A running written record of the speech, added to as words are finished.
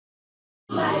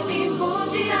Vibe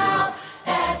Mundial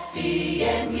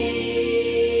FM.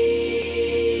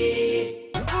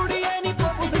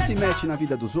 Você se mete na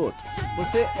vida dos outros?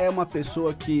 Você é uma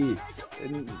pessoa que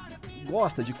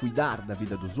gosta de cuidar da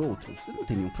vida dos outros? Eu não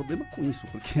tenho nenhum problema com isso,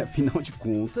 porque afinal de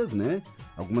contas, né?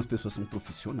 Algumas pessoas são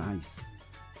profissionais.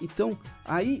 Então,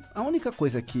 aí a única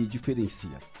coisa que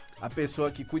diferencia a pessoa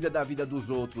que cuida da vida dos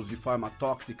outros de forma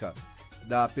tóxica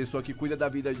da pessoa que cuida da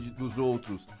vida dos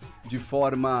outros de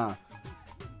forma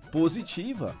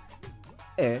positiva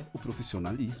é o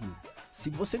profissionalismo. Se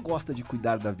você gosta de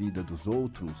cuidar da vida dos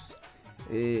outros,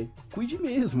 cuide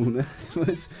mesmo, né?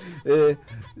 Mas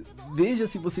veja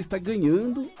se você está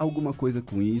ganhando alguma coisa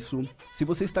com isso, se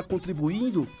você está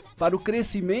contribuindo para o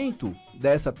crescimento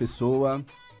dessa pessoa,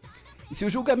 e se o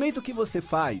julgamento que você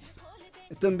faz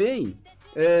também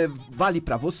vale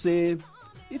para você.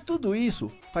 E tudo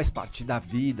isso faz parte da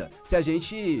vida. Se a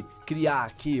gente criar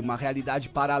aqui uma realidade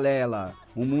paralela,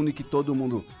 um mundo em que todo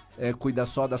mundo cuida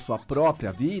só da sua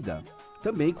própria vida,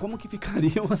 também como que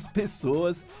ficariam as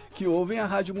pessoas que ouvem a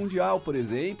Rádio Mundial, por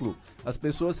exemplo, as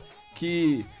pessoas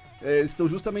que estão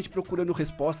justamente procurando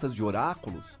respostas de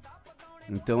oráculos.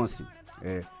 Então, assim,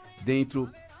 dentro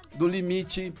do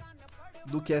limite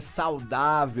do que é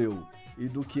saudável e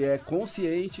do que é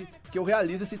consciente, que eu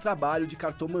realizo esse trabalho de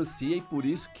cartomancia, e por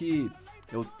isso que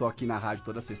eu tô aqui na rádio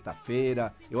toda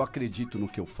sexta-feira, eu acredito no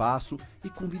que eu faço e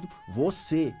convido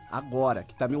você agora,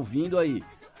 que tá me ouvindo aí,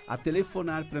 a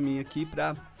telefonar para mim aqui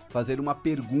para fazer uma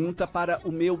pergunta para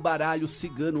o meu baralho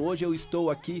cigano. Hoje eu estou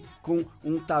aqui com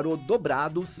um tarô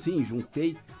dobrado, sim,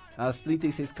 juntei as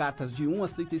 36 cartas de um,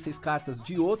 as 36 cartas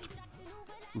de outro,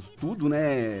 tudo,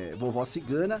 né, vovó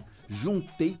cigana,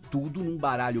 juntei tudo num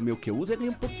baralho meu que eu uso. Ele é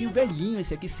um pouquinho velhinho,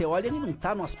 esse aqui, você olha, ele não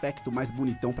tá no aspecto mais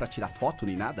bonitão pra tirar foto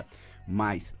nem nada,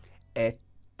 mas é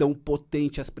tão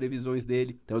potente as previsões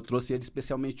dele, então eu trouxe ele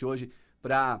especialmente hoje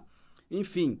pra,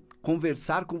 enfim,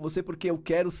 conversar com você, porque eu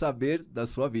quero saber da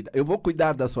sua vida. Eu vou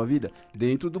cuidar da sua vida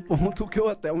dentro do ponto que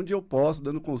até onde eu posso,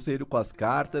 dando conselho com as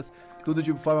cartas, tudo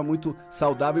de forma muito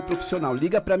saudável e profissional.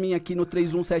 Liga pra mim aqui no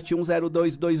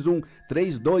 31710221,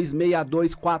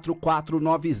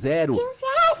 32624490. Tio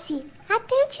Jesse,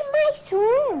 atende mais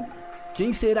um.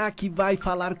 Quem será que vai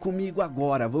falar comigo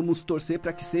agora? Vamos torcer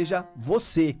para que seja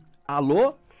você.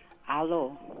 Alô?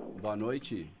 Alô. Boa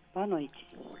noite. Boa noite.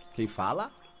 Quem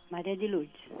fala? Maria de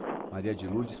Lourdes. Maria de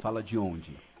Lourdes fala de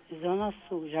onde? Zona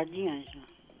Sul, Jardim Ângela.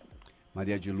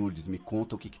 Maria de Lourdes, me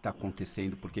conta o que está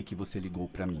acontecendo, por que você ligou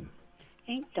para mim?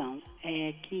 Então,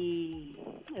 é que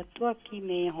eu tô aqui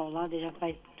meio enrolada já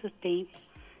faz muito tempo.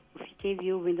 Eu fiquei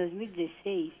viúva em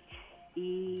 2016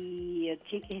 e eu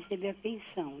tinha que receber a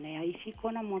pensão, né? Aí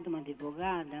ficou na mão de uma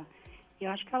advogada, eu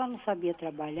acho que ela não sabia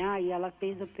trabalhar e ela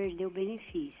fez eu perder o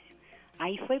benefício.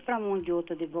 Aí foi para a mão de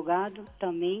outro advogado,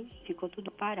 também ficou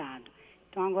tudo parado.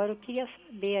 Então agora eu queria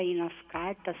saber aí nas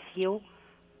cartas se eu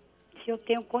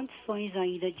tenho condições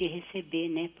ainda de receber,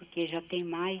 né? Porque já tem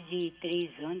mais de 3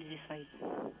 anos isso aí.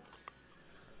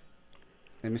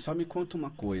 Só me conta uma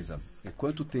coisa,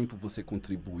 quanto tempo você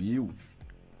contribuiu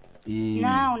e...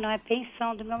 Não é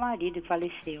pensão do meu marido que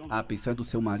faleceu. Ah, a pensão é do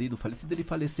seu marido falecido, ele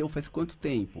faleceu faz quanto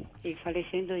tempo? Ele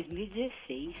faleceu em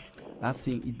 2016. Ah,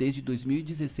 sim, e desde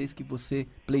 2016 que você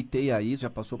pleiteia isso,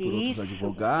 já passou por outros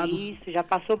advogados? Isso, já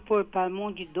passou por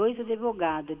mão de 2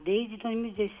 advogados, desde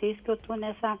 2016 que eu tô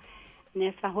nessa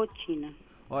rotina.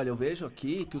 Olha, eu vejo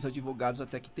aqui que os advogados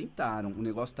até que tentaram, o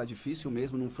negócio tá difícil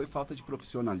mesmo, não foi falta de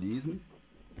profissionalismo.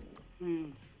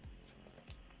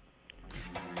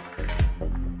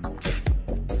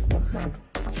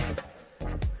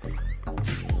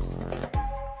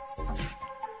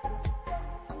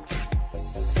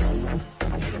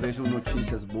 Eu vejo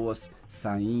notícias boas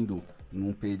saindo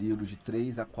num período de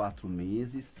 3 a 4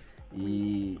 meses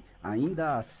e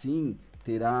ainda assim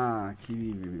terá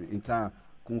que entrar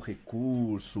com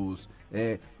recursos,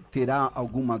 terá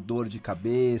alguma dor de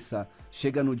cabeça,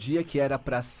 chega no dia que era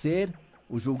para ser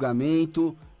o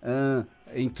julgamento,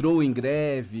 entrou em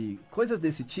greve, coisas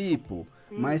desse tipo,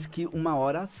 mas que uma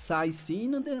hora sai sim,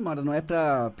 não demora, não é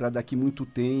para daqui muito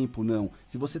tempo, não.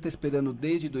 Se você está esperando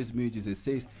desde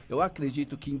 2016, eu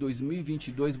acredito que em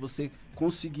 2022 você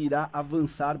conseguirá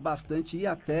avançar bastante e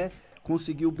até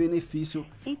conseguir o benefício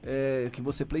que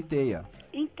você pleiteia.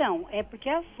 Então, é porque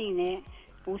assim, né,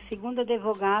 o segundo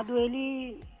advogado,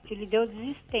 ele deu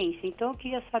desistência, então eu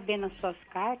queria saber nas suas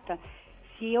cartas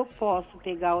se eu posso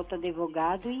pegar outro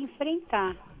advogado e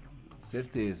enfrentar.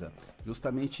 Certeza.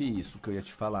 Justamente isso que eu ia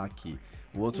te falar aqui.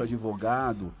 O outro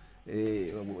advogado,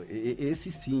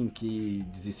 esse sim que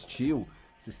desistiu,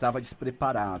 estava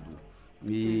despreparado.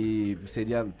 E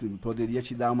poderia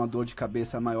te dar uma dor de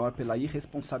cabeça maior pela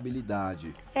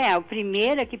irresponsabilidade. O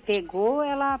primeiro que pegou,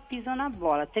 ela pisou na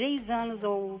bola. 3 anos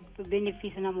o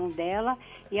benefício na mão dela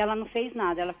e ela não fez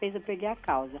nada, ela fez eu perder a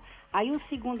causa. Aí o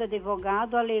segundo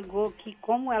advogado alegou que,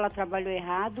 como ela trabalhou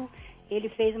errado, ele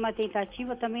fez uma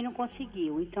tentativa, também não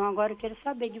conseguiu. Então agora eu quero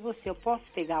saber de você, eu posso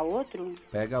pegar outro?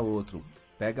 Pega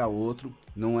outro,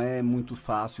 não é muito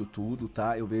fácil tudo,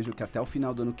 tá? Eu vejo que até o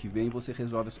final do ano que vem você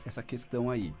resolve essa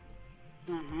questão aí.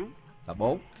 Tá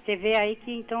bom? Você vê aí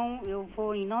que então eu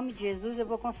vou, em nome de Jesus, eu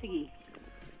vou conseguir.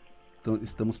 Então,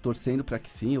 estamos torcendo para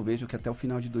que sim, eu vejo que até o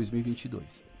final de 2022.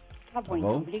 Tá bom,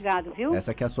 então. Obrigado, viu?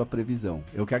 Essa que é a sua previsão.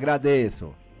 Eu que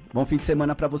agradeço. Bom fim de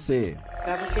semana para você.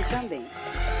 Para você também.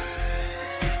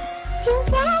 Tio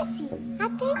Jesse,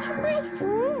 atende mais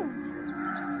um.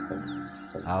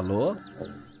 Alô?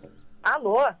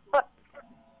 Alô?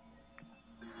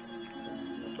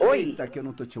 Oi? Eita, que eu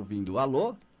não tô te ouvindo.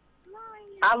 Alô?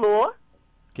 Alô?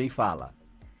 Quem fala?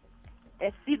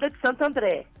 É Siga de Santo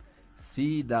André.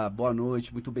 Cida, boa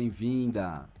noite, muito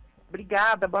bem-vinda.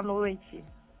 Obrigada, boa noite.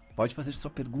 Pode fazer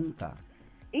sua pergunta.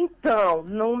 Então,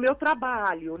 no meu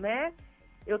trabalho, né?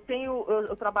 Eu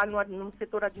trabalho no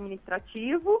setor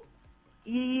administrativo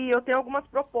e eu tenho algumas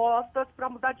propostas para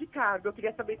mudar de cargo. Eu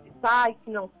queria saber se sai, se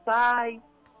não sai.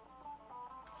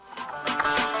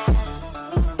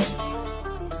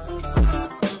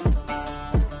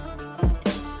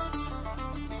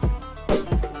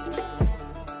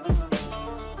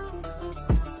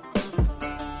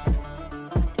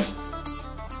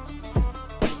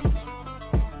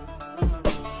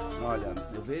 Olha,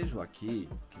 eu vejo aqui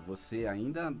que você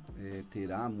ainda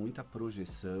terá muita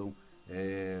projeção,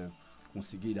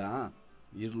 conseguirá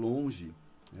ir longe,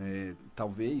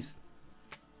 talvez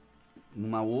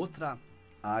numa outra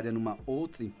área, numa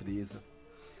outra empresa,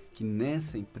 que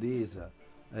nessa empresa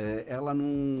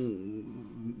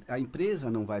a empresa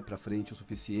não vai para frente o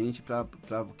suficiente para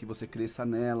que você cresça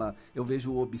nela. Eu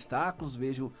vejo obstáculos,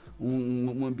 vejo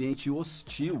um ambiente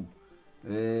hostil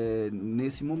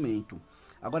nesse momento.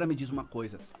 Agora me diz uma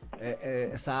coisa,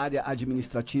 essa área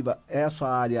administrativa é a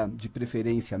sua área de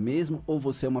preferência mesmo, ou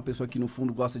você é uma pessoa que no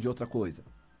fundo gosta de outra coisa?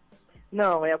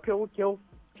 Não, é o que eu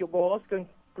gosto, que eu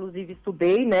inclusive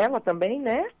estudei nela também,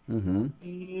 né? Uhum.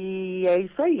 E é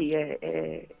isso aí,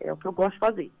 é o que eu gosto de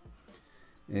fazer.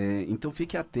 Então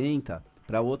fique atenta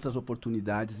para outras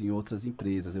oportunidades em outras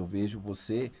empresas. Eu vejo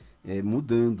você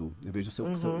mudando, eu vejo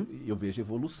eu vejo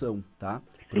evolução, tá?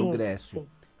 Progresso. Sim.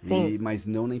 Sim. Mas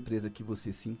não na empresa que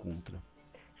você se encontra.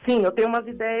 Sim, eu tenho umas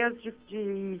ideias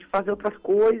de fazer outras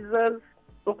coisas,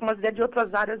 tô com umas ideias de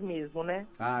outras áreas mesmo, né?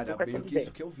 Era bem o que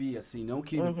isso que eu vi, assim, não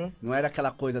que não era aquela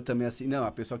coisa também assim, não,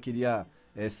 a pessoa queria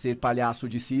ser palhaço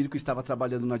de circo e estava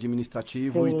trabalhando no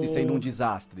administrativo e sendo um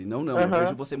desastre. Não, eu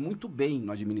vejo você muito bem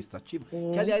no administrativo,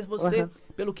 que aliás você,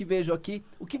 pelo que vejo aqui,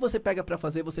 o que você pega para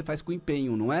fazer, você faz com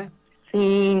empenho, não é?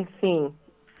 Sim.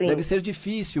 Deve ser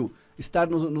difícil estar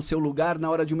no seu lugar na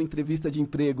hora de uma entrevista de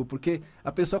emprego, porque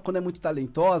a pessoa, quando é muito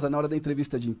talentosa, na hora da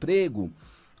entrevista de emprego,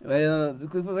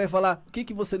 vai falar, o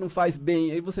que você não faz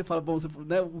bem? Aí você fala, bom,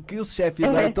 né, o que os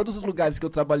chefes, em todos os lugares que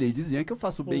eu trabalhei, diziam que eu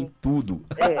faço bem tudo.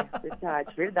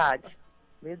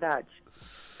 Verdade.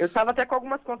 Eu estava até com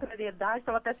algumas contrariedades,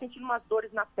 estava até sentindo umas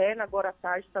dores na perna agora à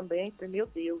tarde também, falei, meu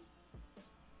Deus.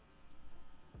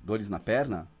 Dores na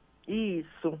perna?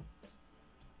 Isso.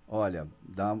 Olha,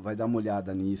 vai dar uma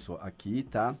olhada nisso aqui,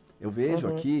 tá? Eu vejo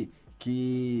aqui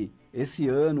que esse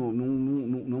ano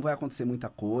não vai acontecer muita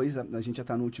coisa. A gente já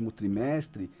está no último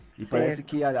trimestre e parece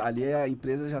que ali a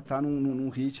empresa já está num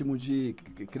ritmo de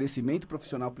crescimento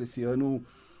profissional para esse ano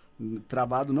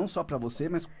travado, não só para você,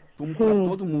 mas como para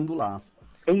todo mundo lá.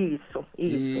 Isso.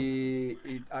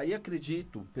 E aí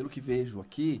acredito, pelo que vejo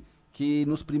aqui, que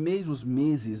nos primeiros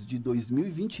meses de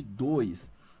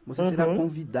 2022 você será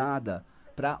convidada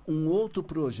para um outro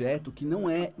projeto que não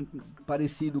é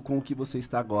parecido com o que você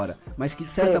está agora, mas que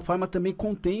de certa forma também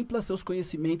contempla seus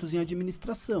conhecimentos em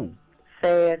administração.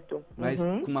 Certo. Mas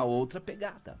com uma outra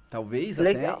pegada. Talvez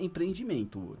até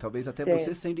empreendimento. Talvez até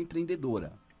você sendo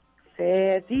empreendedora.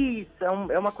 Certo. Isso.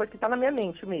 É uma coisa que está na minha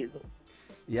mente mesmo.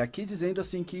 E aqui dizendo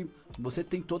assim que você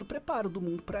tem todo o preparo do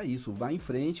mundo para isso. Vai em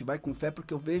frente, vai com fé,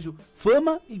 porque eu vejo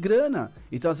fama e grana.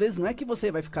 Então, às vezes, não é que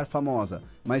você vai ficar famosa,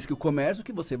 mas que o comércio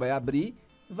que você vai abrir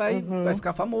vai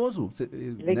ficar famoso.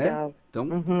 Legal. Né? Então,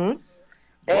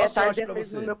 tá dentro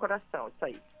do meu coração, isso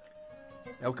aí.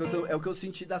 É o que eu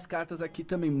senti das cartas aqui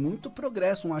também. Muito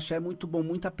progresso, um axé muito bom,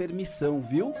 muita permissão,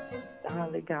 viu?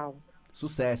 Legal.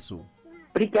 Sucesso.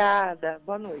 Obrigada,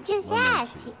 boa noite. Tio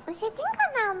Jesse, você tem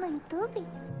canal no YouTube?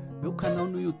 Meu canal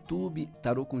no YouTube,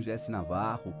 Tarô com Jesse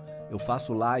Navarro. Eu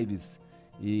faço lives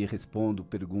e respondo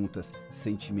perguntas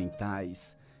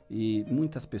sentimentais. E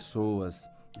muitas pessoas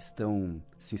estão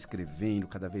se inscrevendo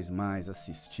cada vez mais,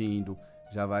 assistindo.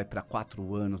 Já vai para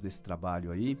 4 anos desse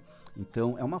trabalho aí.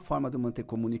 Então, é uma forma de eu manter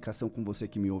comunicação com você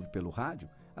que me ouve pelo rádio.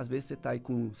 Às vezes você tá aí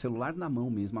com o celular na mão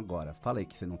mesmo agora. Fala aí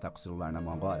que você não tá com o celular na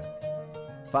mão agora.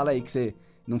 Fala aí que você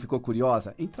não ficou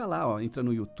curiosa. Entra lá, ó, entra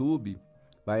no YouTube,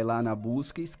 vai lá na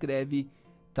busca e escreve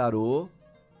Tarô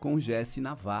com Jesse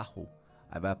Navarro.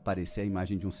 Aí vai aparecer a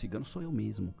imagem de um cigano, sou eu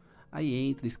mesmo. Aí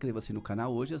entra, inscreva-se no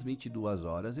canal. Hoje às 22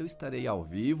 horas eu estarei ao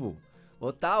vivo. Vou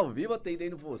estar ao vivo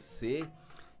atendendo você.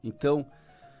 Então,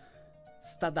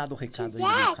 está dado o recado aí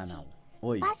no meu canal.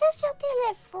 Oi. Passa o seu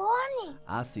telefone.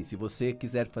 Ah, sim. Se você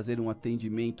quiser fazer um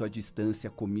atendimento à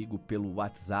distância comigo pelo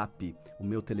WhatsApp, o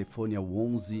meu telefone é o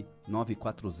 11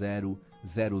 940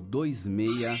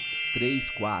 026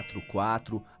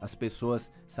 344. As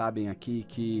pessoas sabem aqui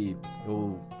que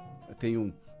eu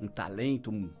tenho um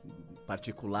talento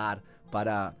particular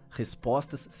para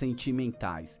respostas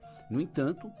sentimentais. No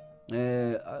entanto,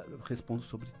 respondo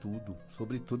sobre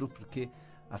tudo, porque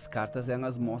as cartas,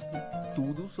 elas mostram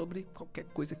tudo sobre qualquer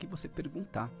coisa que você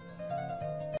perguntar.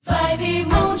 Vibe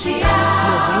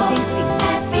Mundial.